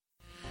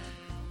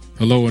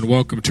Hello and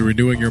welcome to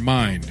Renewing Your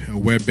Mind, a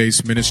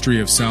web-based ministry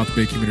of South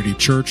Bay Community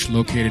Church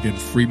located in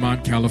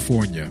Fremont,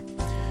 California.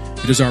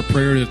 It is our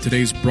prayer that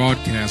today's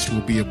broadcast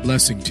will be a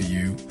blessing to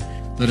you.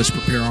 Let us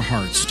prepare our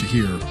hearts to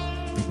hear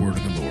the word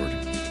of the Lord.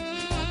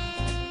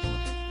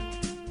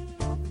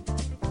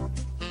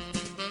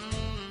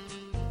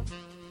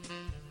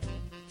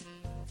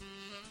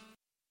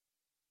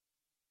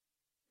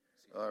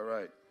 All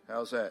right,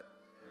 how's that?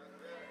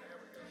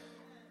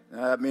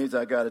 Now that means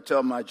I got to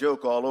tell my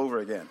joke all over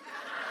again.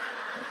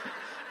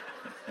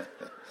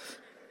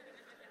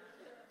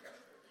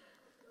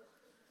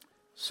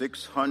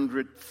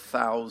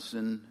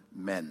 600,000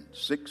 men,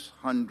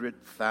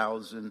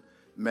 600,000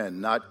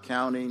 men, not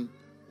counting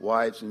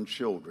wives and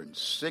children,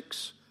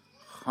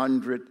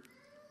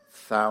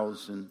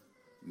 600,000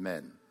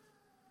 men.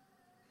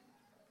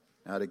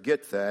 Now to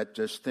get that,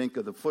 just think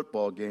of the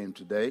football game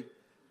today.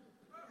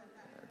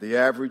 The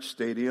average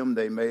stadium,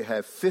 they may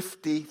have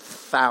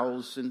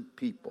 50,000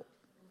 people.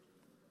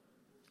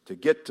 To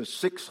get to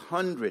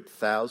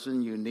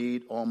 600,000, you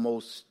need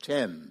almost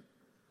 10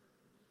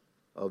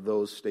 of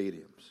those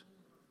stadiums.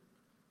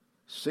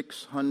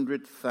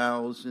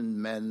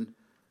 600,000 men,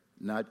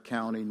 not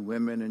counting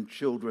women and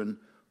children,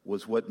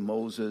 was what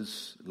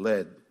Moses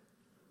led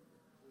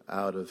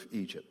out of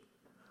Egypt.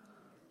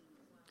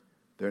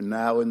 They're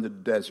now in the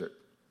desert.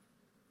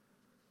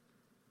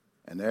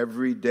 And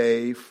every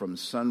day from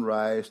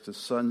sunrise to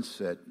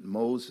sunset,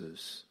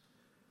 Moses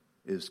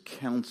is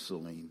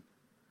counseling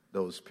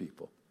those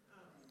people.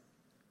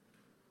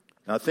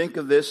 Now think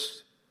of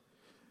this.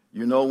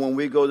 You know, when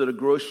we go to the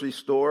grocery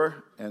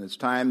store and it's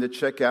time to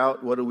check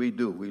out, what do? We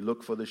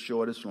look for the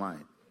shortest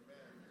line.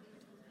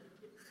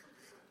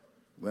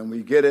 When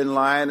we get in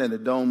line and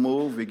it don't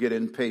move, we get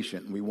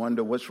impatient. We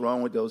wonder what's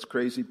wrong with those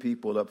crazy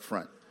people up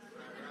front.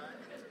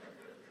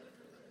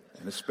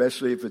 And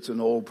especially if it's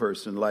an old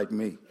person like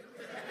me.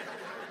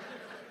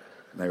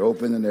 They're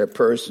opening their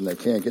purse and they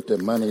can't get their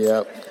money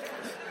out.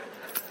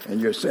 And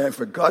you're saying,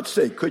 for God's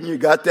sake, couldn't you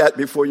got that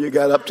before you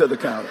got up to the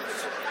counter?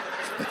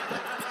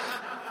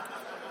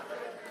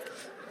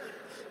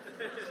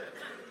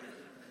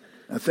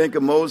 Now think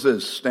of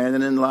Moses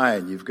standing in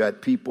line. You've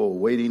got people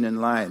waiting in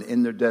line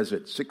in the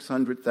desert,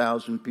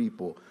 600,000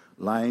 people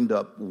lined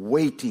up,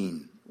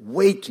 waiting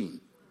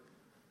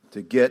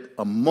to get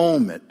a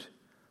moment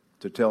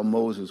to tell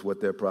Moses what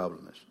their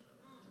problem is.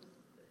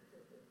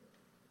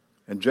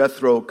 And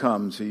Jethro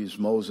comes, he's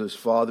Moses'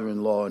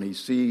 father-in-law, and he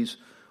sees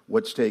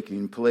what's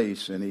taking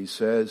place, and he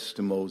says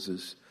to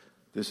Moses,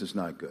 this is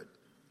not good.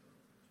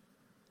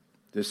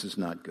 This is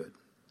not good.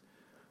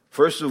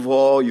 First of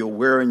all, you're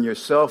wearing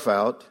yourself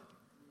out.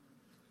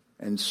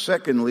 And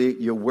secondly,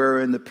 you're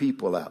wearing the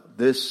people out.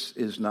 This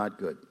is not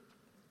good.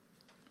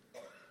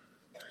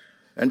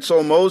 And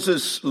so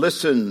Moses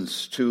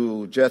listens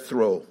to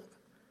Jethro.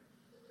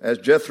 As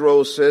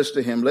Jethro says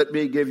to him, let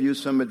me give you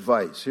some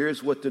advice.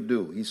 Here's what to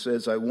do. He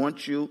says, I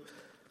want you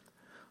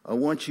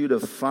to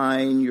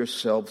find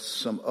yourself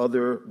some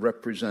other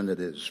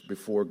representatives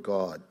before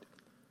God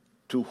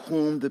to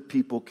whom the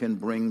people can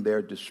bring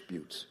their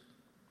disputes.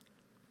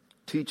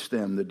 Teach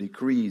them the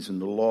decrees and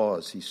the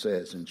laws, he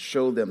says, and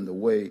show them the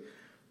way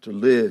to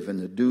live and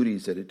the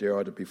duties that they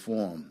are to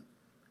perform.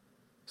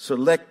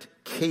 Select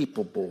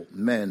capable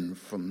men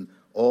from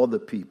all the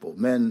people,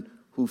 men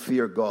who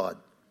fear God,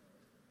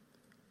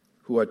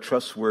 who are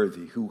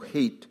trustworthy, who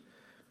hate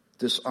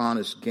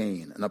dishonest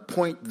gain, and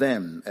appoint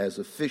them as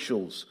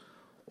officials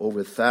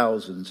over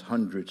thousands,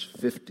 hundreds,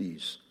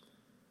 fifties,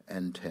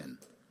 and 10.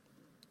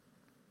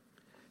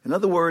 In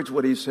other words,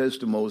 what he says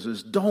to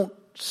Moses, don't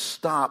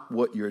stop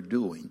what you're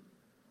doing.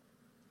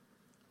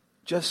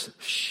 Just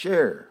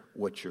share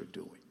what you're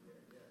doing.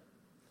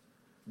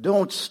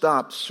 Don't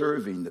stop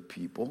serving the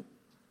people,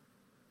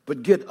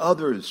 but get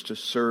others to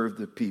serve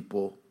the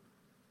people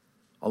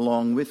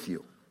along with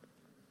you.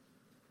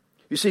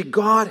 You see,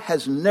 God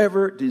has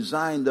never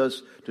designed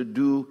us to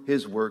do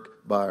his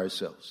work by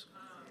ourselves.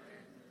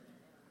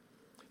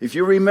 If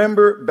you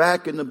remember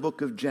back in the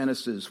book of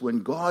Genesis,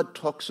 when God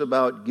talks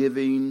about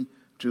giving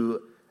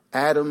to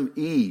Adam,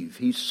 Eve,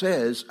 he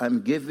says,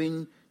 I'm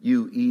giving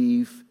you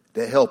Eve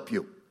to help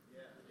you.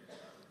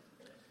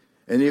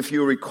 And if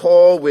you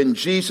recall, when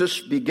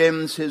Jesus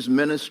begins his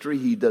ministry,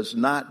 he does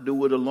not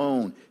do it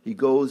alone. He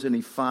goes and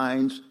he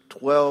finds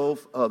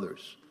 12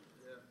 others.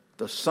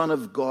 The Son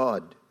of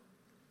God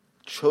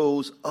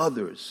chose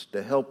others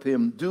to help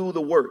him do the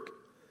work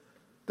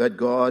that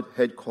God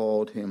had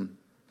called him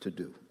to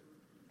do.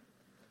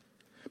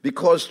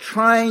 Because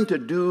trying to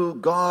do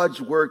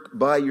God's work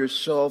by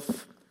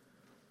yourself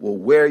will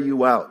wear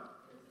you out.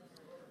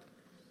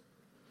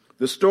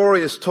 The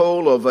story is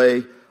told of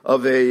a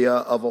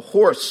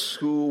horse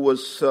who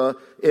was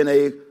in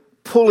a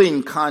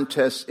pulling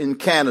contest in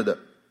Canada.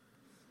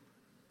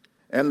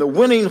 And the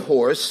winning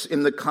horse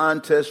in the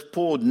contest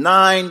pulled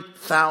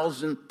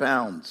 9,000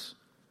 pounds.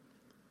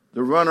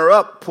 The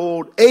runner-up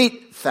pulled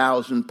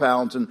 8,000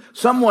 pounds, and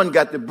someone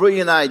got the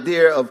brilliant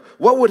idea of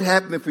what would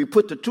happen if we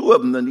put the two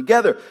of them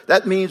together.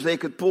 That means they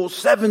could pull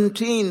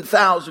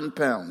 17,000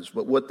 pounds.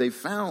 But what they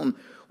found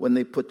when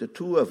they put the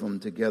two of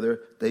them together,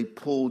 they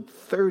pulled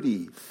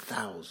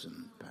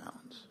 30,000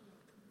 pounds.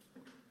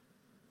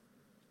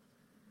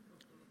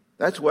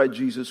 That's why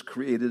Jesus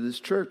created his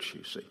church,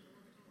 you see.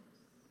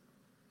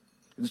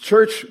 The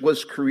church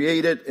was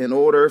created in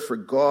order for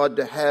God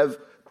to have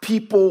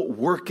people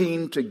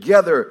working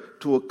together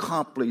to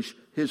accomplish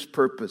his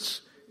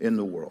purpose in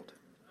the world.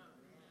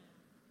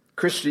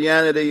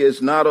 Christianity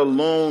is not a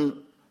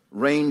lone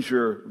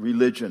ranger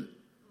religion.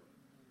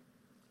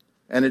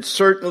 And it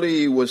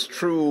certainly was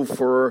true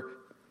for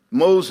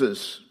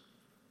Moses.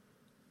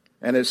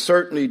 And it's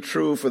certainly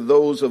true for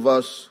those of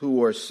us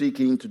who are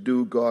seeking to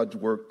do God's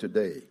work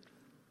today.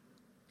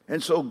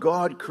 And so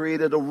God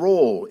created a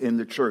role in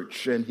the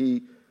church, and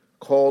he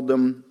called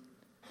them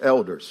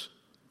elders.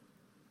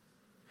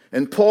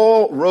 And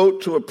Paul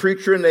wrote to a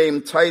preacher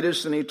named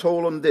Titus, and he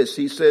told him this.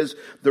 He says,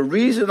 "The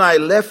reason I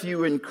left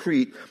you in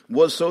Crete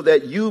was so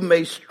that you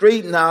may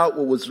straighten out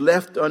what was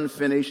left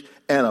unfinished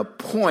and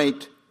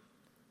appoint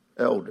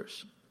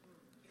elders."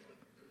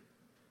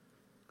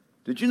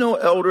 Did you know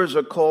elders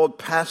are called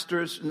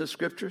pastors in the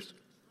scriptures?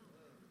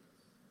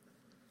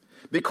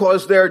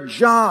 Because their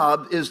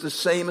job is the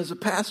same as a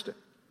pastor.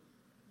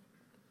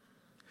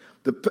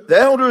 The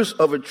elders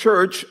of a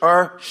church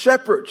are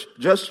shepherds,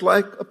 just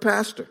like a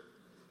pastor.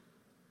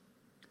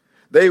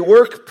 They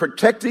work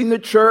protecting the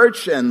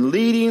church and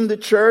leading the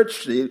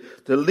church, to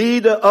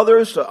lead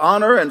others to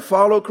honor and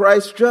follow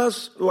Christ,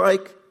 just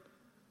like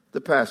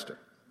the pastor.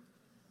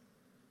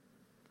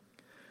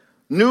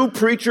 New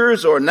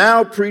preachers or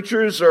now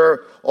preachers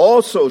are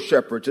also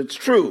shepherds. It's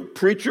true.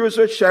 Preachers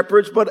are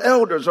shepherds, but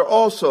elders are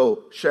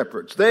also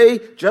shepherds. They,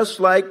 just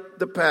like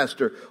the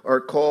pastor,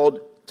 are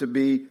called to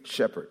be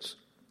shepherds.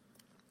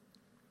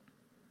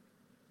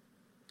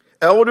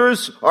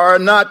 Elders are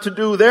not to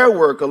do their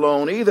work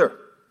alone either,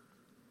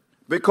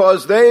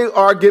 because they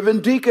are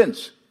given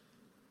deacons.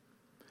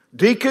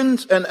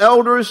 Deacons and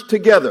elders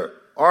together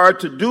are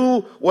to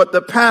do what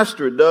the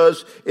pastor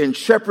does in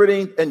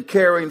shepherding and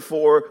caring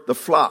for the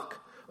flock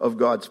of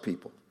God's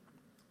people.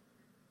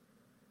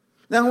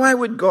 Now, why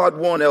would God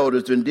want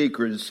elders and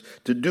deacons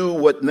to do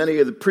what many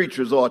of the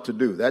preachers ought to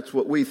do? That's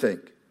what we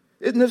think.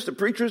 Isn't this the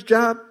preacher's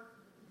job?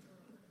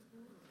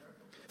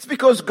 It's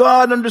because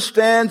God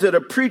understands that a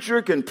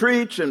preacher can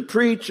preach and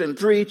preach and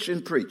preach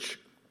and preach.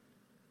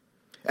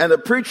 And the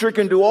preacher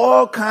can do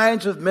all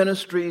kinds of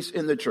ministries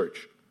in the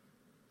church.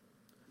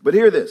 But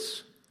hear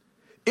this.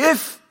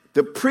 If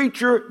the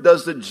preacher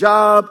does the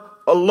job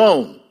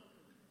alone,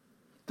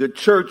 the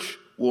church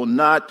will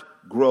not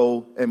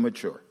grow and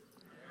mature.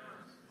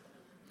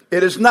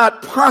 It is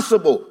not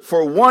possible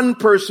for one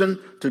person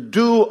to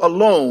do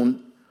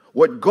alone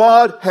what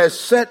God has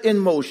set in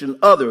motion,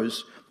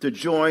 others to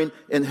join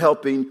in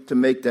helping to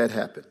make that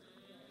happen.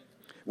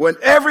 When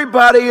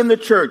everybody in the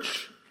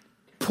church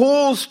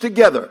pulls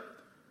together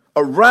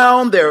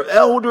around their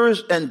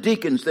elders and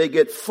deacons, they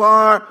get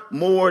far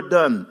more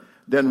done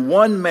than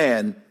one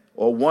man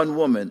or one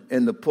woman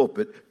in the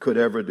pulpit could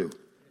ever do.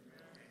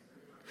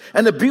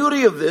 And the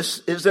beauty of this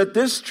is that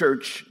this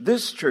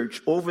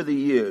church over the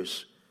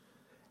years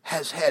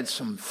has had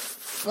some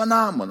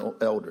phenomenal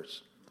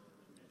elders.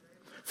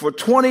 For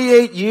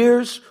 28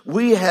 years,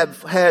 we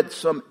have had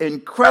some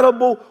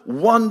incredible,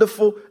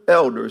 wonderful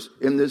elders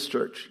in this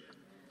church.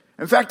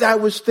 In fact, I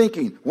was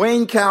thinking,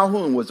 Wayne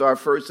Calhoun was our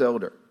first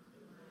elder.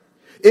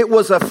 It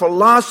was a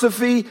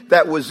philosophy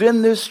that was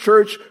in this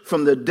church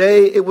from the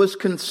day it was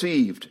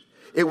conceived.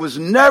 It was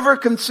never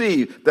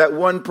conceived that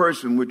one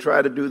person would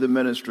try to do the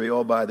ministry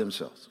all by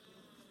themselves.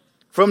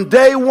 From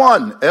day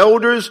one,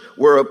 elders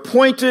were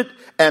appointed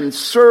and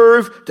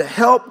served to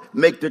help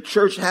make the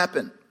church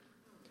happen.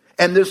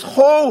 And this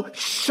whole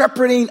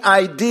shepherding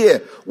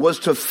idea was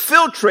to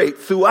filtrate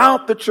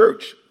throughout the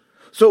church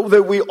so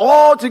that we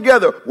all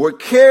together were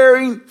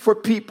caring for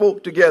people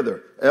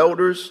together.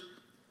 Elders,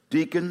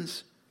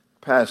 deacons,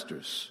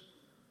 pastors,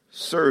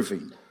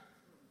 serving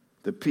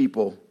the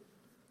people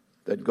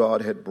that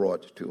God had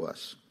brought to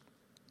us.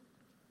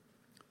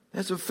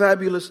 That's a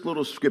fabulous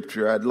little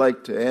scripture I'd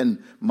like to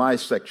end my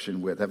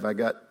section with. Have I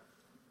got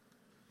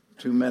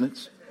 2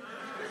 minutes?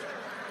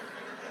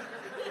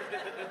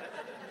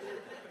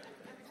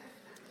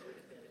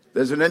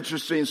 There's an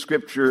interesting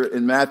scripture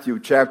in Matthew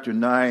chapter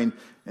 9,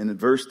 and in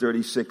verse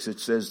 36 it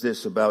says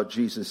this about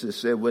Jesus. It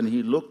said, when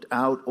he looked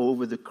out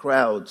over the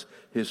crowds,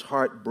 his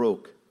heart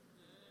broke.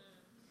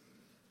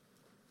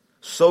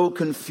 So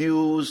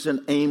confused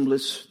and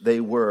aimless they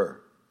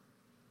were,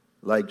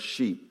 like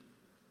sheep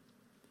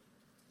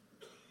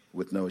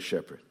with no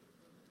shepherd.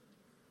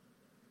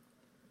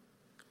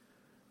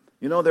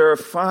 You know, there are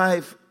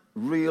 5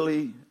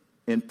 really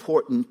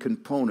important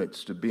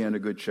components to being a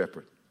good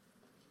shepherd.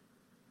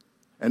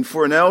 And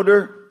for an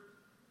elder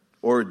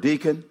or a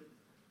deacon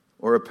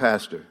or a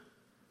pastor,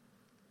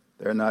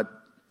 they're not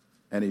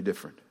any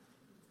different.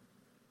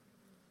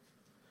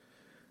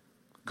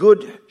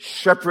 Good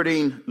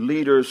shepherding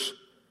leaders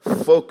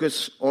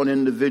focus on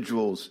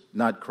individuals,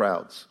 not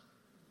crowds.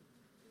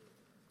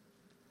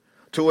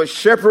 To a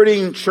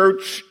shepherding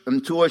church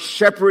and to a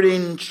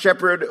shepherding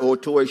shepherd or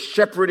to a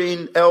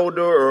shepherding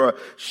elder or a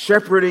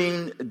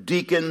shepherding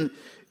deacon,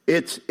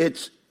 it's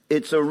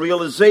a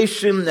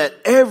realization that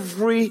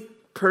every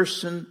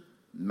person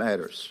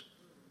matters.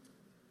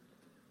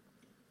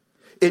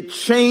 It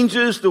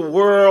changes the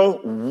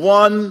world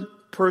one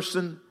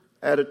person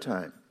at a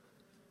time.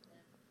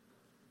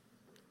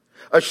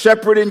 A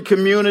shepherding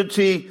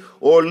community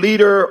or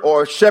leader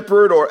or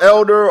shepherd or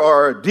elder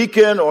or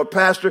deacon or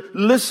pastor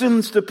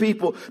listens to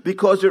people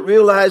because it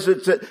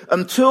realizes that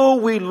until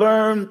we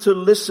learn to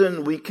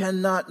listen, we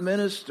cannot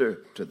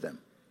minister to them.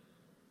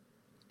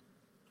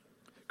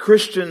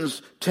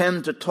 Christians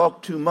tend to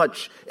talk too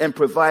much and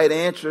provide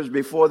answers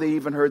before they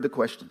even heard the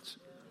questions.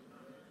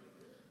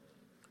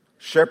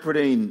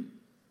 Shepherding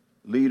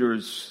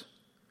leaders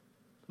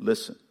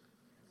listen.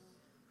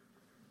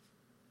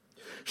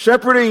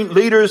 Shepherding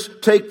leaders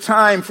take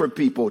time for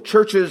people.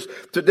 Churches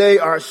today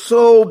are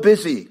so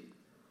busy.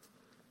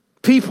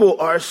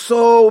 People are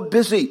so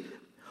busy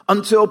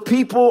until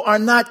people are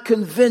not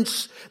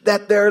convinced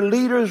that their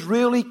leaders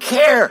really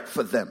care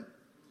for them.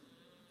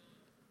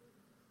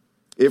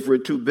 If we're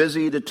too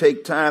busy to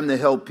take time to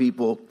help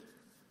people,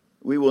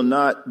 we will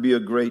not be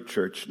a great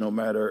church, no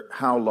matter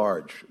how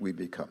large we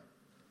become.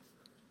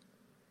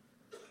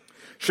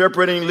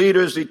 Shepherding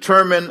leaders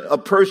determine a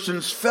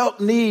person's felt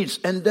needs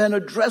and then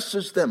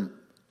addresses them.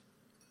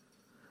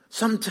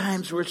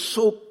 Sometimes we're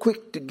so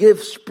quick to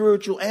give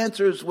spiritual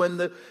answers when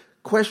the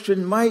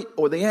question might,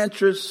 or the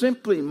answer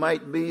simply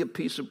might be a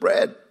piece of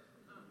bread.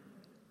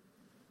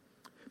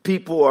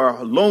 People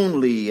are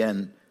lonely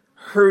and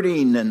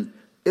hurting and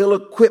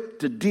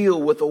ill-equipped to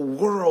deal with a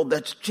world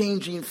that's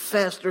changing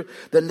faster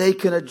than they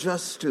can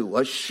adjust to.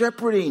 A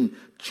shepherding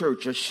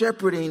church, a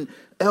shepherding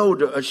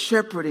elder, a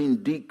shepherding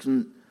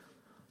deacon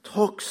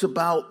talks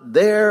about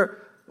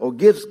or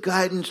gives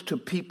guidance to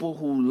people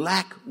who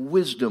lack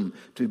wisdom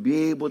to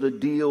be able to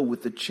deal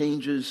with the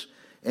changes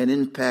and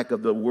impact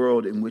of the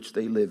world in which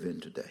they live in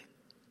today.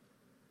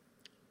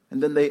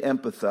 And then they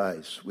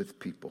empathize with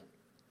people,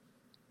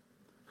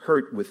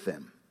 hurt with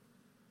them,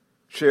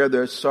 share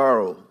their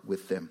sorrow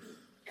with them,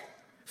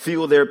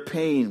 feel their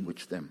pain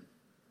with them,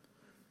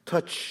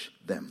 touch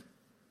them.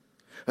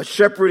 A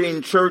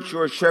shepherding church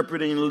or a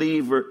shepherding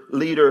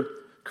leader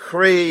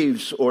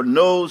craves or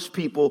knows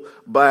people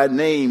by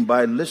name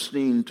by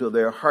listening to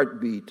their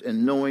heartbeat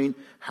and knowing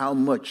how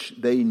much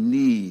they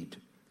need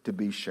to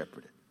be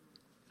shepherded.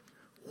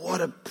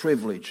 What a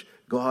privilege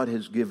God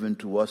has given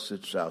to us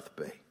at South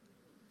Bay.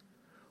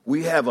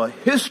 We have a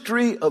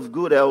history of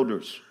good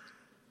elders.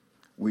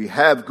 We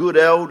have good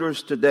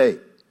elders today.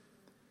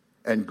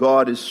 And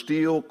God is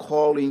still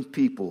calling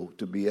people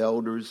to be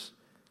elders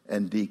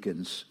and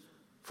deacons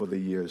for the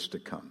years to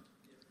come.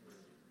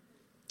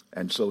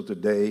 And so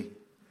today,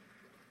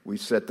 we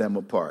set them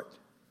apart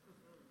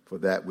for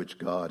that which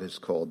God has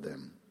called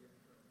them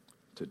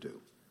to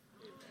do.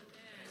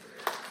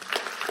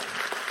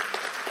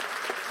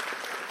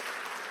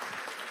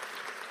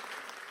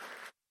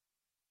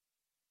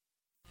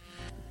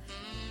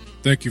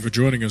 Thank you for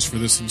joining us for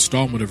this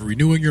installment of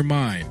Renewing Your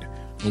Mind,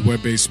 a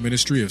web-based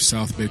ministry of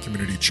South Bay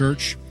Community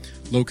Church,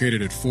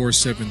 located at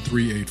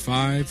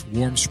 47385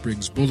 Warm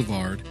Springs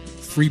Boulevard,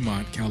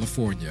 Fremont,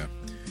 California.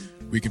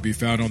 We can be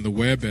found on the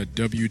web at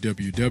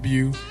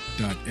www.sobcc.org.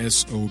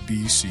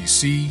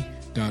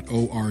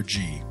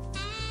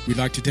 We'd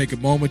like to take a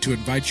moment to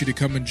invite you to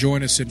come and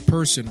join us in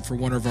person for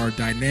one of our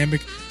dynamic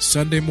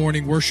Sunday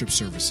morning worship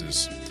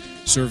services.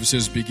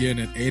 Services begin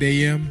at 8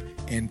 a.m.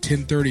 and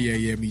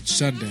 10:30 a.m. each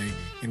Sunday,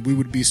 and we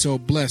would be so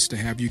blessed to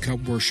have you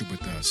come worship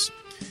with us.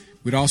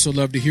 We'd also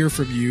love to hear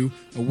from you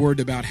a word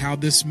about how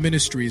this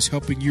ministry is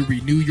helping you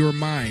renew your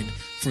mind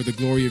for the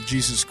glory of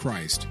Jesus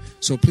Christ.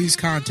 So please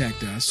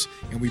contact us,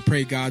 and we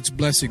pray God's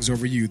blessings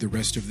over you the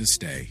rest of this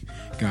day.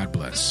 God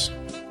bless.